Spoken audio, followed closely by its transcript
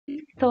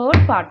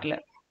Third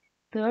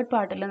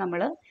പാർട്ടിൽ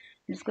നമ്മൾ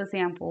discuss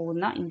ചെയ്യാൻ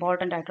പോകുന്ന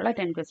ഇമ്പോർട്ടൻ്റ് ആയിട്ടുള്ള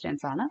 10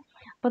 ക്വസ്റ്റ്യൻസ് ആണ്.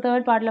 അപ്പോൾ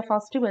തേർഡ് പാർട്ടിലെ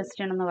ഫസ്റ്റ്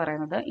ക്വസ്റ്റ്യൻ എന്ന്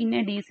പറയുന്നത് in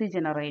A DC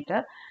generator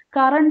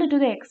current to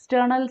the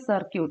external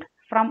circuit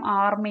from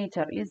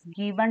armature is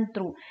given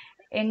through.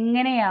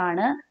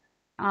 എങ്ങനെയാണ്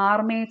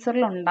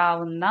ആർമേച്ചറിൽ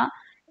ഉണ്ടാവുന്ന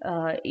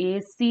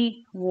AC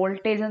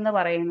വോൾട്ടേജ് എന്ന്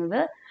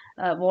പറയുന്നത്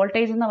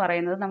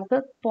നമുക്ക്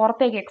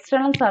പുറത്തേക്ക്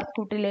എക്സ്റ്റേണൽ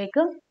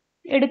സർക്യൂട്ടിലേക്ക്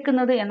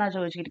എടുക്കുന്നത് എന്നാണ്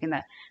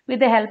ചോദിച്ചിരിക്കുന്നത്.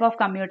 With the help of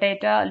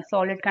commutator,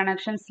 solid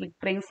connection,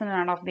 slip rings,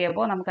 none of the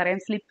above. നമുക്കറിയാം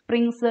സ്ലിപ്പ്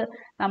റിങ്സ്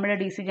നമ്മുടെ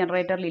DC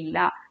ജനറേറ്ററിൽ ഇല്ല.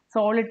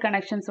 Solid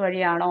connections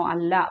വഴിയാണോ?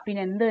 അല്ല.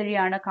 പിന്നെ എന്ത്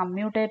വഴിയാണ്?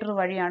 കമ്മ്യൂട്ടേറ്റർ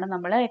വഴിയാണ്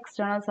നമ്മൾ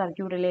എക്സ്റ്റേണൽ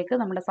സർക്യൂട്ടിലേക്ക്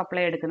നമ്മുടെ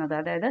സപ്ലൈ എടുക്കുന്നത്.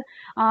 അതായത്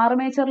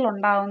ആർമേച്ചറിൽ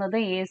ഉണ്ടാവുന്നത്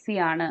AC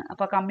ആണ്.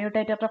 അപ്പോൾ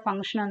കമ്മ്യൂട്ടേറ്ററുടെ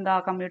ഫംഗ്ഷൻ എന്താ?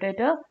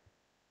 Commutator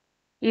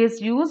is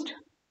used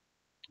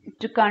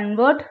to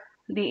convert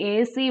the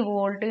AC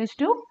voltage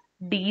to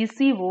DC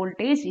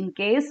voltage in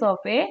case of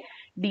a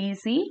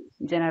DC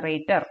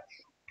generator.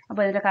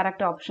 അപ്പോൾ ഇതിൻ്റെ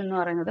കറക്റ്റ് ഓപ്ഷൻ എന്ന്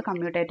പറയുന്നത്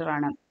കമ്മ്യൂട്ടേറ്റർ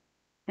ആണ്.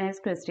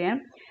 Next question,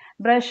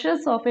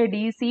 brushes of A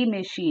DC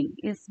machine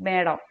is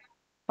made of.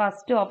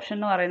 First option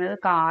എന്ന് പറയുന്നത്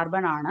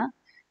carbon ആണ്.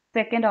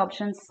 Second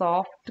option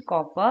soft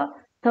copper.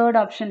 Third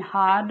option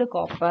hard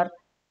copper.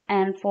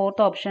 And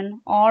fourth option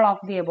all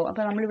of the above.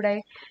 അപ്പോൾ നമ്മളിവിടെ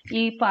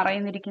ഈ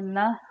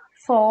പറയുന്നിരിക്കുന്ന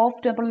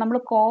soft, അപ്പോൾ നമ്മൾ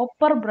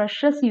കോപ്പർ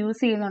ബ്രഷസ് യൂസ്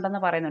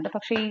ചെയ്യുന്നുണ്ടെന്ന് പറയുന്നുണ്ട്.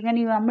 പക്ഷേ ഇങ്ങനെ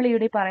നമ്മൾ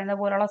ഇവിടെ പറയുന്ന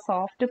പോലുള്ള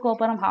സോഫ്റ്റ്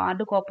കോപ്പറും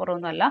ഹാർഡ് കോപ്പറും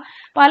ഒന്നുമല്ല.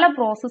 പല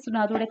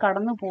പ്രോസസ്സിനകത്തൂടെ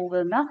കടന്നു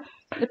പോകുന്ന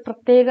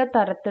പ്രത്യേക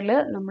തരത്തിൽ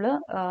നമ്മൾ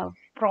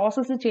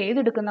പ്രോസസ്സ്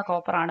ചെയ്തെടുക്കുന്ന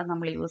കോപ്പറാണ്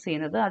നമ്മൾ യൂസ്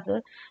ചെയ്യുന്നത്. അത്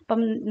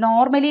ഇപ്പം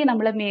നോർമലി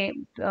നമ്മൾ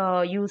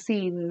യൂസ്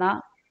ചെയ്യുന്ന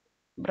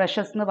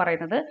ബ്രഷസ് എന്ന്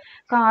പറയുന്നത്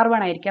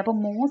കാർബൺ ആയിരിക്കും. അപ്പോൾ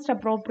മോസ്റ്റ്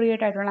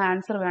അപ്രോപ്രിയേറ്റ് ആയിട്ടുള്ള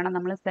ആൻസർ വേണം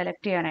നമ്മൾ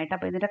സെലക്ട് ചെയ്യാനായിട്ട്.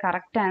 അപ്പോൾ ഇതിൻ്റെ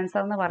കറക്റ്റ്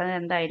ആൻസർ എന്ന്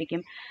പറയുന്നത്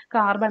എന്തായിരിക്കും?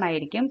 കാർബൺ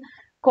ആയിരിക്കും.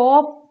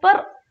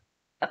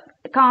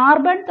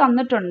 കാർബൺ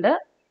തന്നിട്ടുണ്ട്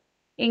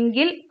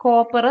എങ്കിൽ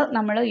കോപ്പർ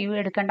നമ്മൾ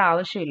എടുക്കേണ്ട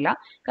ആവശ്യമില്ല.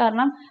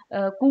 കാരണം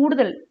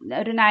കൂടുതൽ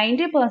ഒരു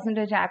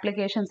 90%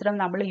 ആപ്ലിക്കേഷൻസിലും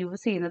നമ്മൾ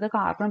യൂസ് ചെയ്യുന്നത്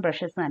കാർബൺ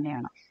ബ്രഷസ്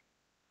തന്നെയാണ്.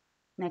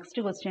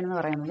 നെക്സ്റ്റ് ക്വസ്റ്റ്യൻ എന്ന്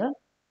പറയുന്നത്,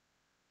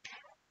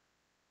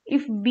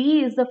 if B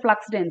is the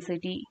flux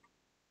density,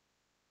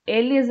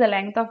 L is the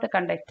length of the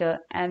conductor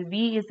and V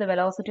is the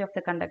velocity of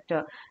the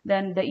conductor,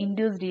 then the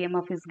induced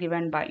EMF is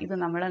given by. ഇത്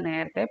നമ്മൾ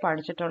നേരത്തെ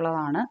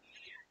പഠിച്ചിട്ടുള്ളതാണ്.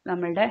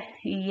 നമ്മളുടെ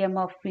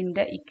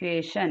EMFൻ്റെ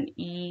equation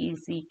E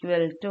is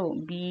equal to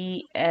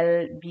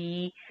BLV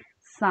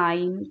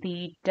sine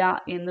theta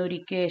എന്നൊരു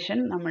equation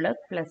നമ്മൾ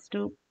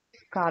 +2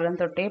 കാലം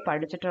തൊട്ടേ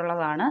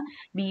പഠിച്ചിട്ടുള്ളതാണ്.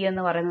 B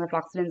എന്ന് പറയുന്നത്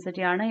ഫ്ലക്സ്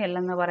ഡെൻസിറ്റി ആണ്. L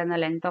എന്ന് പറയുന്നത്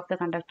ലെങ്ത് ഓഫ് ദ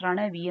കണ്ടക്ടർ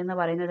ആണ്. V എന്ന്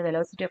പറയുന്നത്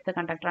വെലോസിറ്റി ഓഫ് ദ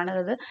കണ്ടക്ടർ ആണ്.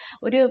 അതായത്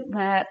ഒരു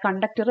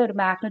കണ്ടക്ടർ ഒരു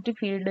മാഗ്നറ്റിക്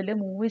ഫീൽഡിൽ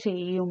മൂവ്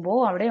ചെയ്യുമ്പോൾ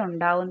അവിടെ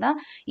ഉണ്ടാകുന്ന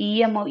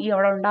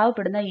അവിടെ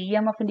ഉണ്ടാകപ്പെടുന്ന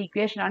EMFൻ്റെ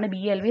ഇക്വേഷനാണ്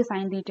BLV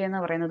സൈൻ തീറ്റ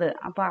എന്ന് പറയുന്നത്.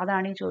 അപ്പോൾ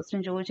അതാണ് ഈ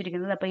ക്വസ്റ്റ്യൻ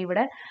ചോദിച്ചിരിക്കുന്നത്. അപ്പോൾ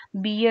ഇവിടെ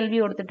BLV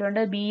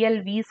കൊടുത്തിട്ടുണ്ട്,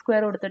 BLV²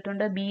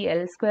 കൊടുത്തിട്ടുണ്ട്,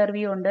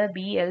 BL²V ഉണ്ട്,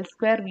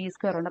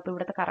 BL²V² ഉണ്ട്. അപ്പോൾ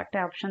ഇവിടുത്തെ കറക്റ്റ്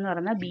ഓപ്ഷൻ എന്ന്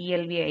പറയുന്നത്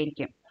BLV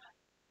ആയിരിക്കും.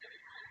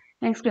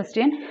 Next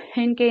question,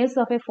 in case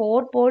of a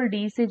 4-pole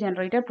DC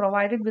generator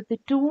provided with a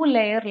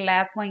 2-layer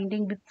lap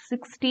winding with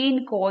 16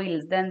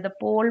 coils, then the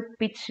pole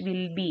pitch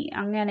will be.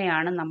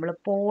 അങ്ങനെയാണ് നമ്മൾ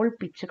പോൾ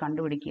പിച്ച്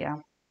കണ്ടുപിടിക്കുക.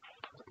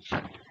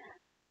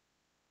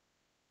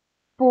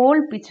 പോൾ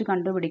പിച്ച്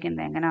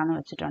കണ്ടുപിടിക്കുന്നത് എങ്ങനെയാണെന്ന്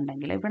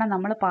വെച്ചിട്ടുണ്ടെങ്കിൽ ഇവിടെ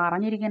നമ്മൾ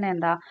പറഞ്ഞിരിക്കുന്നത്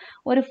എന്താ?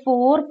 ഒരു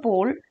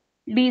 4-പോൾ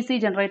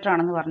DC ജനറേറ്റർ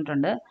ആണെന്ന്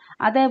പറഞ്ഞിട്ടുണ്ട്.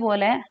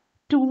 അതേപോലെ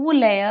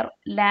 2-layer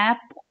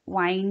ലാപ്പ്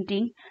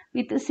വൈൻഡിങ്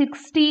വിത്ത്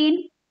 16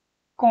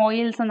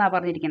 കോയിൽസ് എന്നാണ്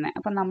പറഞ്ഞിരിക്കുന്നത്.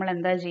 അപ്പം നമ്മൾ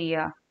എന്താ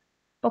ചെയ്യുക?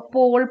 ഇപ്പോൾ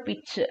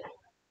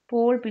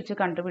പോൾ പിച്ച്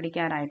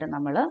കണ്ടുപിടിക്കാനായിട്ട്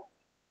നമ്മൾ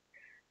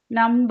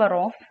number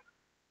of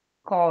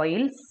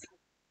coils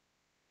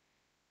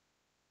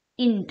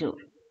into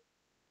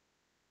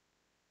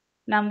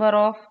number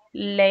of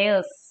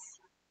layers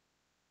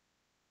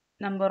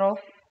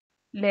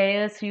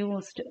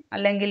used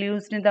അല്ലെങ്കിൽ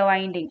യൂസ്ഡ് ഇൻ ദ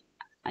വൈൻഡിങ്.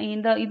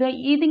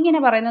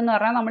 ഇതിങ്ങനെ പറയുന്നതെന്ന്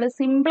പറഞ്ഞാൽ നമ്മൾ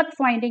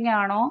സിംപ്ലക്സ് വൈൻഡിങ്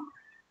ആണോ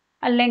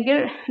അല്ലെങ്കിൽ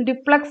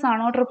ഡിപ്ലക്സ്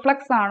ആണോ,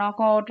 ട്രിപ്ലക്സ് ആണോ,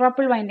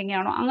 ക്വാഡ്രപ്പിൾ വൈൻഡിങ്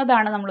ആണോ,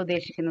 അങ്ങനെയാണ് നമ്മൾ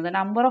ഉദ്ദേശിക്കുന്നത്.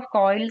 Number of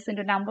coils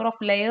into number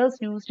of layers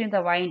used in the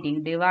winding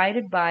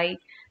divided by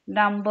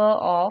number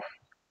of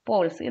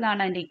Paul's.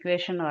 ഇതാണ് അതിൻ്റെ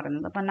ഇക്വേഷൻ എന്ന്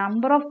പറയുന്നത്. അപ്പം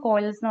നമ്പർ ഓഫ്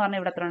കോയിൽസ് എന്ന്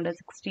പറഞ്ഞാൽ ഇവിടെ എത്ര ഉണ്ട്?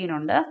 16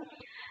 ഉണ്ട്.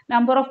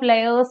 നമ്പർ ഓഫ്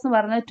ലെയേഴ്സ് എന്ന്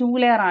പറയുന്നത് 2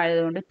 ലെയർ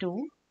ആയതുകൊണ്ട് 2.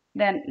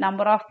 ദെൻ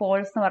നമ്പർ ഓഫ്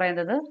പോൾസ് എന്ന്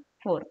പറയുന്നത്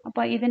 4.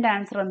 അപ്പോൾ ഇതിൻ്റെ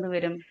ആൻസർ എന്ത്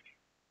വരും?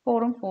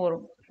 4 ×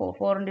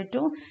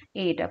 2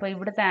 8. അപ്പോൾ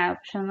ഇവിടുത്തെ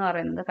ഓപ്ഷൻ എന്ന്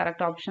പറയുന്നത്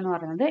കറക്റ്റ് ഓപ്ഷൻ എന്ന്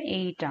പറയുന്നത്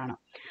 8 ആണ്.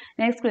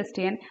 Next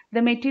question, the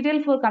material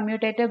for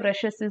commutator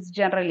brushes is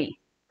generally.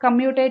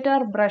 Commutator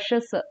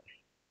brushes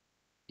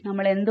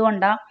നമ്മൾ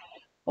എന്തുകൊണ്ടാണ്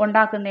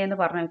ഉണ്ടാക്കുന്നതെന്ന്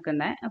പറഞ്ഞു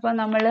വെക്കുന്നത്. അപ്പോൾ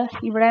നമ്മൾ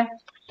ഇവിടെ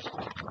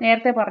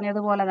നേരത്തെ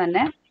പറഞ്ഞതുപോലെ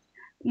തന്നെ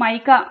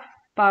മൈക്ക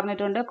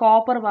പറഞ്ഞിട്ടുണ്ട്,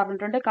 കോപ്പർ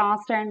പറഞ്ഞിട്ടുണ്ട്,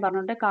 കാസ്റ്റ് അയൺ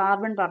പറഞ്ഞിട്ടുണ്ട്,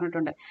 കാർബൺ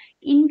പറഞ്ഞിട്ടുണ്ട്.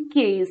 ഇൻ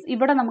കേസ്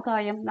ഇവിടെ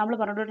നമുക്കറിയാം, നമ്മൾ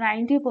പറഞ്ഞിട്ടുണ്ട്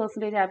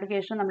 90%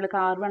 ആപ്ലിക്കേഷൻ നമ്മൾ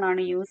കാർബൺ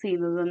ആണ് യൂസ്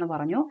ചെയ്യുന്നത് എന്ന്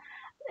പറഞ്ഞു.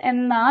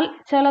 എന്നാൽ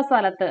ചില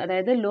സ്ഥലത്ത്,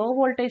 അതായത് ലോ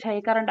വോൾട്ടേജ് ഹൈ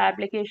കറണ്ട്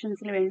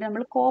ആപ്ലിക്കേഷൻസിന് വേണ്ടി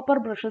നമ്മൾ കോപ്പർ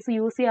ബ്രഷസ്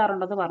യൂസ്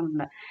ചെയ്യാറുണ്ടെന്ന്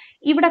പറഞ്ഞിട്ടുണ്ട്.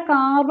 ഇവിടെ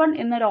കാർബൺ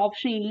എന്നൊരു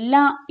ഓപ്ഷൻ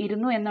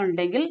ഇരുന്നു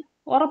എന്നുണ്ടെങ്കിൽ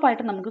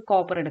ഉറപ്പായിട്ടും നമുക്ക്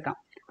കോപ്പർ എടുക്കാം.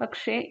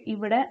 പക്ഷേ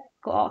ഇവിടെ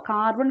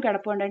കാർബൺ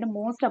കിടപ്പുണ്ടായിട്ട്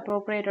മോസ്റ്റ്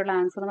അപ്രോപ്രിയേറ്റ് ഉള്ള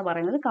ആൻസർ എന്ന്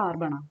പറയുന്നത്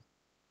കാർബൺ ആണ്.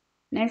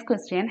 Next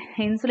question.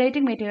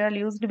 Insulating material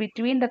used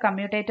between the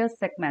commutator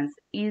segments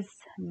is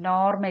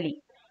normally.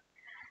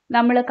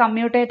 നമ്മൾ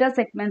കമ്മ്യൂട്ടേറ്റർ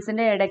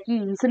സെഗ്മെന്റ്സിന്റെ ഇടയ്ക്ക്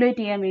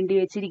ഇൻസുലേറ്റ് ചെയ്യാൻ വേണ്ടി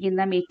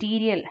വെച്ചിരിക്കുന്ന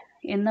മെറ്റീരിയൽ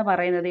എന്ന്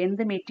പറയുന്നത്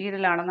എന്ത്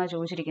മെറ്റീരിയൽ ആണെന്നാണ്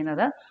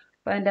ചോദിച്ചിരിക്കുന്നത്.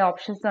 അപ്പോൾ അതിൻ്റെ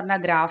ഓപ്ഷൻസ് പറഞ്ഞാൽ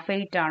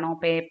ഗ്രാഫൈറ്റ് ആണോ,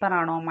 പേപ്പർ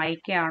ആണോ,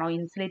 മൈക്ക ആണോ,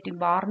 ഇൻസുലേറ്റിംഗ്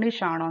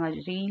വാർണിഷ് ആണോ എന്ന്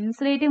ചോദിച്ചു. ഈ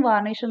ഇൻസുലേറ്റിംഗ്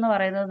വാർണിഷ് എന്ന്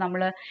പറയുന്നത്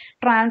നമ്മൾ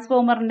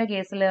ട്രാൻസ്ഫോമറിൻ്റെ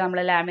കേസിൽ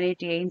നമ്മൾ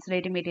ലാമിനേറ്റ് ചെയ്യുക,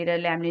 ഇൻസുലേറ്റിംഗ്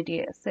മെറ്റീരിയൽ ലാമിനേറ്റ്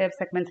ചെയ്യുക,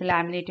 സെഗ്മെന്റ്സ്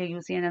ലാമിനേറ്റ്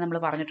യൂസ് ചെയ്യുന്നത് നമ്മൾ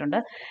പറഞ്ഞിട്ടുണ്ട്.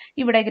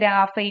 ഇവിടെ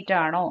ഗ്രാഫൈറ്റ്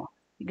ആണോ?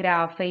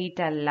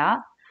 ഗ്രാഫൈറ്റ് അല്ല.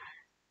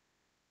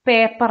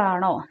 പേപ്പർ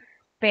ആണോ?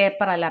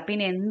 പേപ്പർ അല്ല.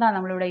 പിന്നെ എന്താ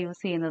നമ്മളിവിടെ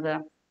യൂസ് ചെയ്യുന്നത്?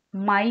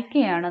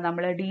 മൈക്കയാണ്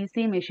നമ്മൾ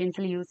DC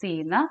മെഷീൻസിൽ യൂസ്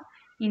ചെയ്യുന്ന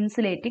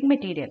ഇൻസുലേറ്റിംഗ്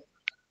മെറ്റീരിയൽ.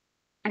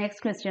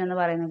 നെക്സ്റ്റ് ക്വസ്റ്റ്യൻ എന്ന്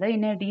പറയുന്നത്,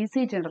 in A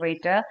DC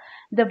generator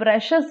the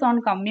brushes on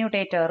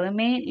commutator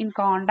remain in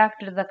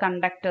contact with the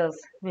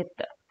conductors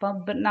വിത്ത്.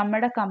 അപ്പം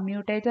നമ്മുടെ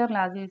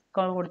കമ്മ്യൂട്ടേറ്ററിലാകെ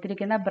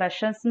കൊടുത്തിരിക്കുന്ന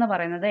ബ്രഷസ് എന്ന്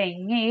പറയുന്നത്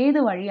ഏത്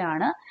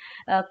വഴിയാണ്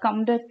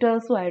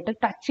കണ്ടക്ടേഴ്സുമായിട്ട്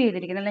ടച്ച്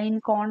ചെയ്തിരിക്കുന്നത്, അല്ലെങ്കിൽ ഇൻ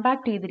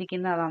കോണ്ടാക്ട്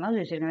ചെയ്തിരിക്കുന്നതാണ്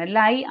ചോദിച്ചിരിക്കുന്നത്.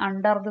 ലൈ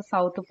under the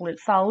south Paul.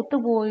 South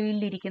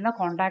പോളിലിരിക്കുന്ന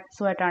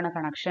കോണ്ടാക്ട്സുമായിട്ടാണ്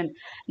connection.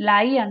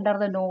 Lie under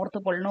the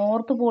north Paul.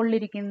 North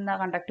പോളിലിരിക്കുന്ന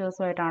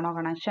കണ്ടക്ടേഴ്സുമായിട്ടാണോ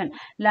connection?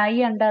 Lie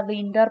under the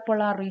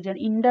ഇന്റർപോളാർ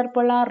region.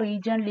 ഇന്റർപോളാർ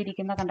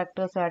റീജിയനിലിരിക്കുന്ന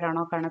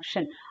കണ്ടക്ടേഴ്സുമായിട്ടാണോ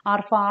connection?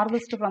 R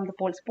farthest from the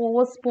Paul's.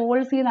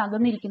 പോൾസിൽ നിന്ന്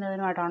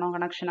അകന്നിരിക്കുന്നതിനുമായിട്ടാണോ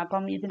കണക്ഷൻ?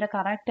 അപ്പം ഇതിന്റെ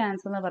കറക്റ്റ്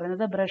ആൻസർ എന്ന്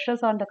പറയുന്നത്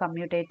brushes on the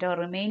commutator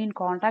remain in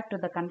contact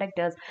with the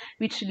conductors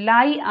which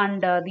lie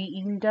under the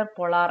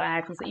ഇന്റർപോളാർ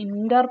axis.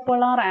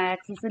 ഇന്റർപോളാർ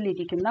ആക്സിസിൽ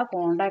ഇരിക്കുന്ന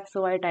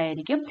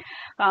കോണ്ടാക്ട്സുമായിട്ടായിരിക്കും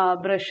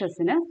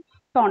ബ്രഷസിന്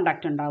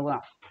contact ഉണ്ടാവുക.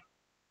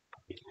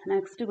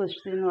 Next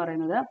question എന്ന്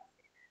പറയുന്നത്,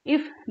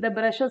 if the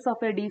brushes of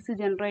a DC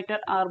generator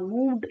are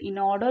moved in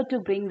order to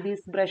bring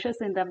these brushes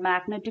in the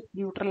magnetic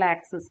neutral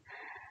axis,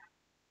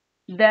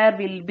 there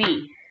will be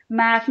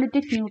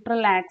magnetic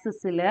neutral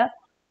axisൽ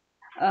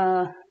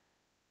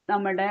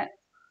നമ്മുടെ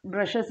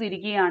brushes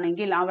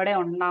ഇരിക്കുകയാണെങ്കിൽ അവിടെ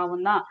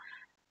ഉണ്ടാവുന്ന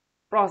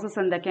process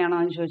എന്തൊക്കെയാണോ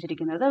എന്ന്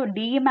ചോദിച്ചിരിക്കുന്നത്.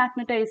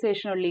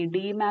 ഡീമാഗ്നറ്റൈസേഷൻ ഉള്ളി.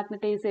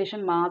 ഡീമാഗ്നറ്റൈസേഷൻ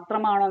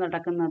മാത്രമാണോ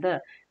നടക്കുന്നത്?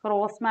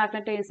 Cross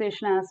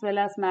magnetisation as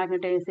well as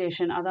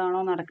magnetisation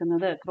അതാണോ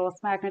നടക്കുന്നത്?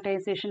 Cross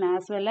magnetisation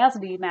as well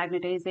as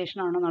ഡീമാഗ്നറ്റൈസേഷൻ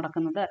ആണോ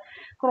നടക്കുന്നത്?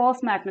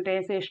 ക്രോസ്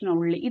മാഗ്നറ്റൈസേഷൻ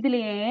ഉള്ളി. ഇതിൽ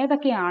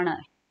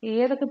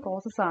ഏതൊക്കെ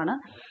പ്രോസസ്സാണ്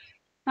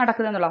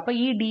നടക്കുന്നതെന്നുള്ളത്. അപ്പോൾ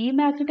ഈ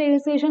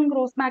ഡീമാഗ്നറ്റൈസേഷൻ,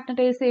 ക്രോസ്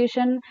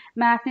മാഗ്നറ്റൈസേഷൻ,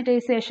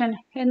 മാഗ്നറ്റൈസേഷൻ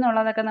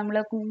എന്നുള്ളതൊക്കെ നമ്മൾ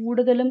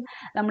കൂടുതലും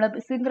നമ്മൾ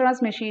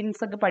സിൻക്രണസ്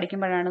മെഷീൻസ് ഒക്കെ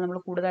പഠിക്കുമ്പോഴാണ് നമ്മൾ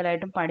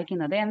കൂടുതലായിട്ടും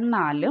പഠിക്കുന്നത്.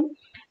 എന്നാലും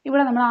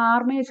ഇവിടെ നമ്മൾ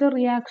ആർമേച്ചർ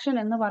റിയാക്ഷൻ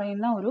എന്ന്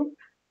പറയുന്ന ഒരു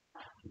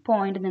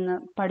പോയിന്റ് നിങ്ങൾ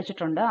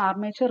പഠിച്ചിട്ടുണ്ട്.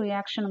 ആർമേച്ചർ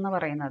റിയാക്ഷൻ എന്ന്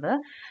പറയുന്നത്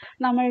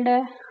നമ്മളുടെ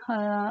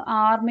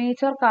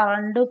ആർമേച്ചർ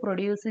കറണ്ട്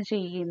പ്രൊഡ്യൂസ്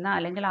ചെയ്യുന്ന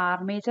അല്ലെങ്കിൽ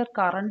ആർമേച്ചർ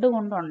കറണ്ട്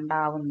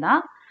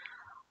കൊണ്ടുണ്ടാവുന്ന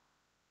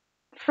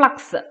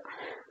ഫ്ലക്സ്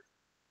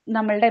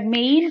നമ്മളുടെ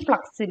മെയിൻ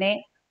ഫ്ലക്സിനെ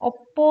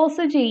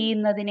ഒപ്പോസ്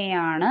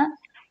ചെയ്യുന്നതിനെയാണ്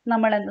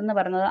നമ്മൾ എന്തെന്ന്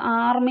പറയുന്നത്?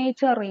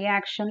 ആർമേച്ചർ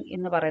റിയാക്ഷൻ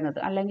എന്ന് പറയുന്നത്.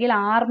 അല്ലെങ്കിൽ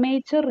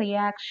ആർമേച്ചർ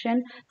റിയാക്ഷൻ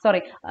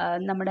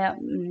നമ്മുടെ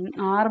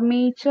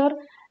ആർമേച്ചർ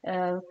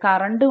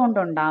കറണ്ട്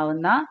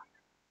കൊണ്ടുണ്ടാവുന്ന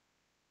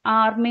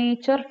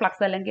ആർമേച്ചർ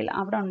ഫ്ലക്സ് അല്ലെങ്കിൽ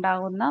അവിടെ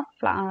ഉണ്ടാകുന്ന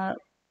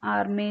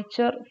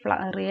armature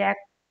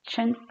reaction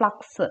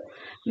flux,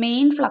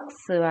 main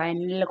flux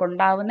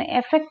കൊണ്ടാവുന്ന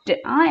effect,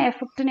 ആ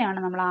എഫക്റ്റിനെയാണ്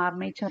നമ്മൾ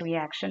ആർമേച്ചർ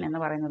റിയാക്ഷൻ എന്ന്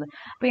പറയുന്നത്.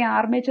 അപ്പോൾ ഈ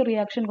ആർമേച്ചർ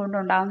റിയാക്ഷൻ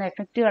കൊണ്ടുണ്ടാകുന്ന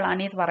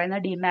എഫക്റ്റുകളാണ് ഈ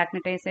പറയുന്ന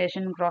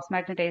ഡീമാഗ്നറ്റൈസേഷൻ, ക്രോസ്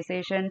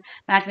മാഗ്നറ്റൈസേഷൻ,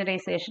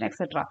 മാഗ്നറ്റൈസേഷൻ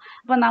എക്സെട്ര.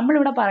 അപ്പോൾ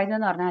നമ്മളിവിടെ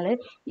പറയുന്നതെന്ന് പറഞ്ഞാൽ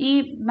ഈ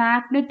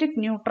magnetic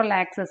neutral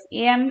axis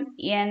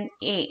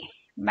MNA,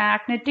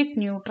 magnetic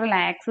neutral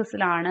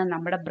ആക്സിസിലാണ്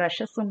നമ്മുടെ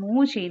ബ്രഷസ്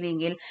മൂവ്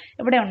ചെയ്യുന്നതെങ്കിൽ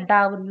ഇവിടെ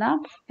ഉണ്ടാകുന്ന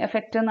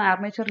എഫക്റ്റ് എന്ന്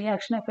ആർമേച്ചർ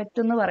റിയാക്ഷൻ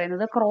എഫക്റ്റ് എന്ന്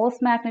പറയുന്നത്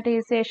cross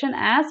magnetisation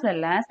as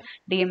well as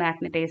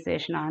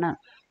ഡീമാഗ്നറ്റൈസേഷൻ ആണ്.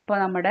 അപ്പോൾ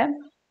നമ്മുടെ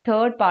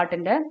തേർഡ്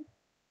പാർട്ടിന്റെ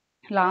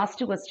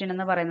ലാസ്റ്റ് ക്വസ്റ്റ്യൻ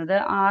എന്ന് പറയുന്നത്,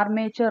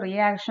 armature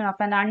reaction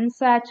of an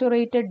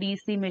unsaturated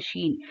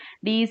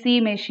DC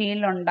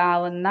മെഷീനിൽ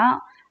ഉണ്ടാവുന്ന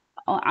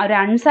ഒരു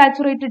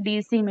അൺസാച്ചുറേറ്റഡ്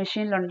DC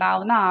മെഷീനിൽ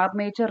ഉണ്ടാവുന്ന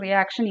ആർമേച്ചർ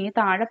റിയാക്ഷൻ ഈ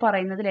താഴെ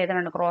പറയുന്നതിൽ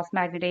ഏതാണ്? ക്രോസ്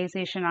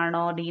മാഗ്നറ്റൈസേഷൻ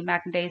ആണോ,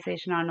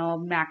 ഡീമാഗ്നറ്റൈസേഷൻ ആണോ,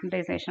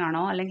 മാഗ്നറ്റൈസേഷൻ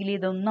ആണോ, അല്ലെങ്കിൽ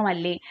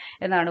ഇതൊന്നുമല്ലേ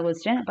എന്നാണ്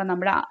ക്വസ്റ്റ്യൻ. അപ്പം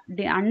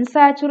നമ്മുടെ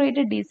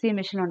അൺസാച്ചുറേറ്റഡ് DC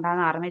മെഷീനിൽ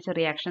ഉണ്ടാകുന്ന ആർമേച്ചർ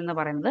റിയാക്ഷൻ എന്ന്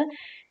പറയുന്നത്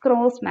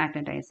ക്രോസ്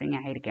മാഗ്നറ്റൈസിങ്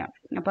ആയിരിക്കാം.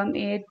 അപ്പം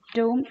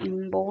ഏറ്റവും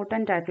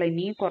ഇമ്പോർട്ടൻ്റ് ആയിട്ടുള്ള,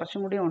 ഇനി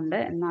കുറച്ചും കൂടി ഉണ്ട്,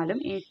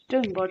 എന്നാലും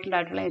ഏറ്റവും ഇമ്പോർട്ടൻ്റ്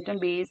ആയിട്ടുള്ള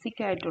ഏറ്റവും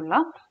ബേസിക് ആയിട്ടുള്ള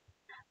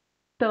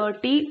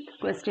 30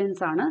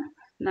 ക്വസ്റ്റ്യൻസ് ആണ്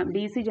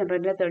DC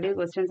ജനറേറ്ററിലെ 30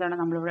 ക്വസ്റ്റ്യൻസ് ആണ്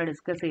നമ്മളിവിടെ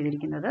ഡിസ്കസ്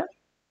ചെയ്തിരിക്കുന്നത്.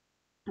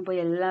 അപ്പോൾ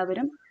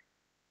എല്ലാവരും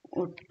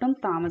ഒട്ടും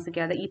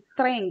താമസിക്കാതെ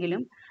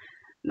ഇത്രയെങ്കിലും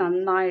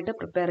നന്നായിട്ട്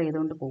പ്രിപ്പയർ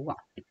ചെയ്തുകൊണ്ട് പോവുക.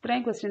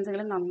 ഇത്രയും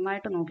ക്വസ്റ്റ്യൻസെങ്കിലും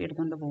നന്നായിട്ട്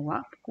നോക്കിയെടുത്തുകൊണ്ട്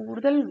പോവുക.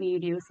 കൂടുതൽ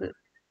വീഡിയോസ്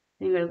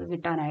നിങ്ങൾക്ക്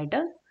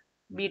കിട്ടാനായിട്ട്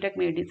BTech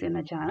Medis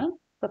എന്ന ചാനൽ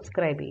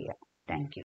സബ്സ്ക്രൈബ് ചെയ്യുക. Thank you.